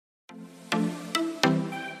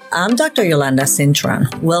I'm Dr. Yolanda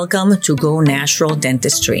Cintron. Welcome to Go Natural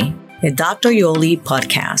Dentistry, a Dr. Yoli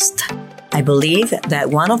podcast. I believe that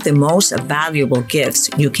one of the most valuable gifts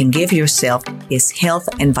you can give yourself is health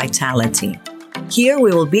and vitality. Here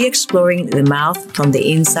we will be exploring the mouth from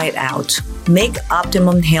the inside out. Make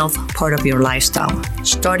optimum health part of your lifestyle,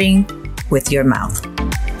 starting with your mouth.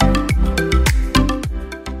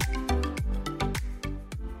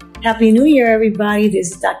 Happy New Year, everybody.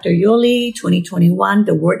 This is Dr. Yoli, 2021.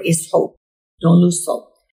 The word is hope. Don't lose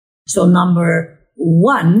hope. So number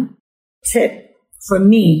one tip for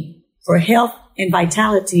me for health and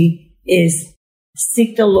vitality is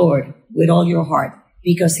seek the Lord with all your heart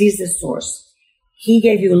because He's the source. He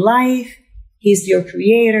gave you life. He's your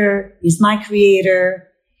creator. He's my creator.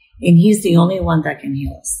 And He's the only one that can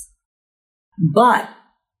heal us. But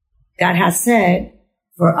God has said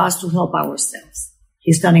for us to help ourselves.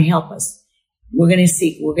 He's going to help us. We're going to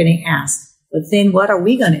seek. We're going to ask. But then what are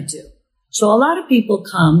we going to do? So a lot of people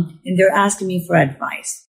come and they're asking me for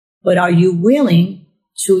advice. But are you willing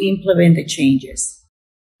to implement the changes?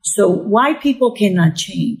 So why people cannot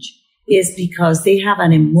change is because they have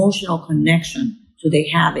an emotional connection to the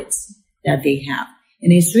habits that they have.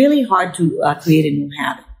 And it's really hard to create a new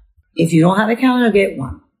habit. If you don't have a calendar, get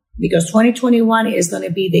one. Because 2021 is going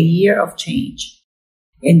to be the year of change.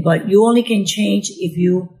 But you only can change if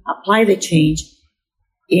you apply the change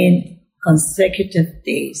in consecutive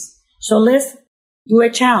days. So let's do a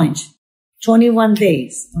challenge. 21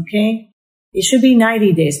 days, okay? It should be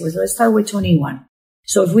 90 days. So let's start with 21.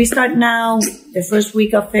 So if we start now, the first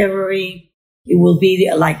week of February, it will be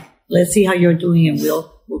like, let's see how you're doing and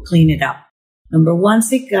we'll clean it up. Number one,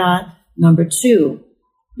 seek God. Number two,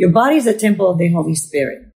 your body is a temple of the Holy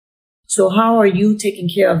Spirit. So how are you taking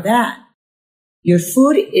care of that? Your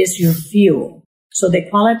food is your fuel. So the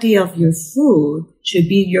quality of your food should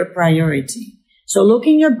be your priority. So look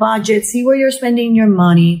in your budget, see where you're spending your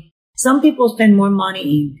money. Some people spend more money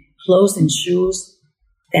in clothes and shoes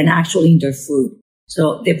than actually in their food.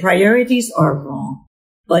 So the priorities are wrong.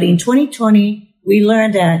 But in 2020, we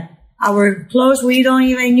learned that our clothes, we don't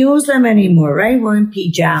even use them anymore, right? We're in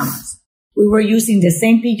pajamas. We were using the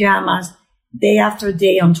same pajamas day after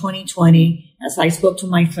day on 2020 as I spoke to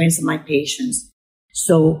my friends and my patients.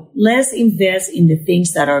 So let's invest in the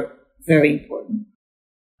things that are very important.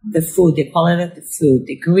 The food, the quality of the food,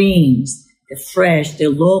 the greens, the fresh, the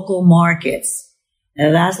local markets.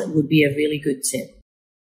 And that would be a really good tip.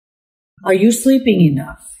 Are you sleeping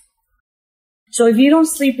enough? So if you don't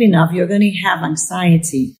sleep enough, you're going to have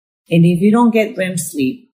anxiety. And if you don't get REM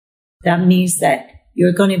sleep, that means that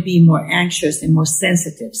you're going to be more anxious and more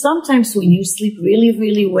sensitive. Sometimes when you sleep really,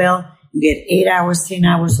 really well, you get 8 hours, 10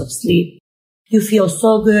 hours of sleep. You feel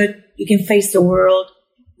so good. You can face the world.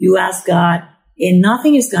 You ask God, and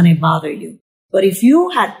nothing is going to bother you. But if you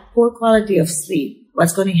had poor quality of sleep,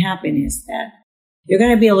 what's going to happen is that you're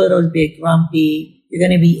going to be a little bit grumpy. You're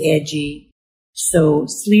going to be edgy. So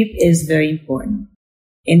sleep is very important.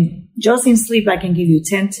 And just in sleep, I can give you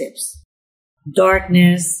 10 tips.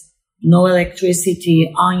 Darkness, no electricity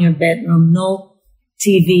on your bedroom, no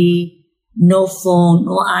TV, no phone,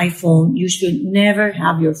 no iPhone. You should never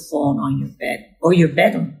have your phone on your bed or your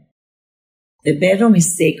bedroom. The bedroom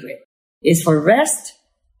is sacred. It's for rest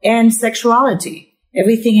and sexuality.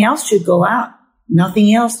 Everything else should go out.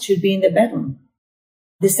 Nothing else should be in the bedroom.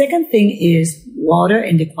 The second thing is water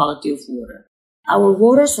and the quality of water. Our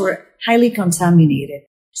waters are highly contaminated.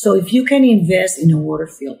 So if you can invest in a water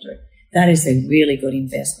filter, that is a really good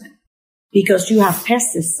investment because you have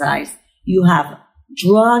pesticides, you have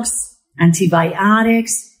drugs,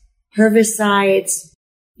 antibiotics, herbicides,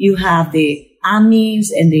 you have the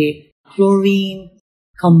amines and the chlorine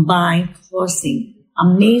combined causing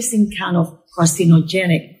amazing kind of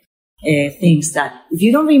carcinogenic things that if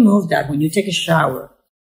you don't remove that when you take a shower,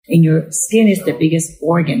 and your skin is the biggest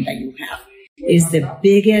organ that you have, is the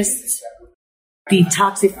biggest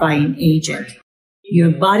detoxifying agent.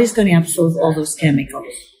 Your body's going to absorb all those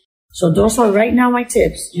chemicals. So those are right now my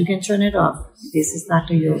tips. You can turn it off. This is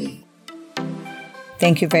Dr. Yoli.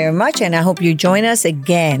 Thank you very much, and I hope you join us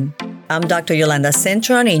again. I'm Dr. Yolanda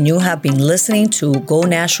Cintron, and you have been listening to Go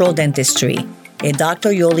Natural Dentistry, a Dr.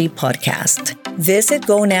 Yoli podcast. Visit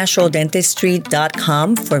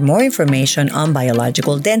gonaturaldentistry.com for more information on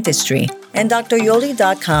biological dentistry and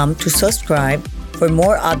dryoli.com to subscribe for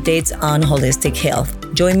more updates on holistic health.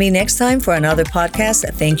 Join me next time for another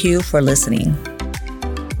podcast. Thank you for listening.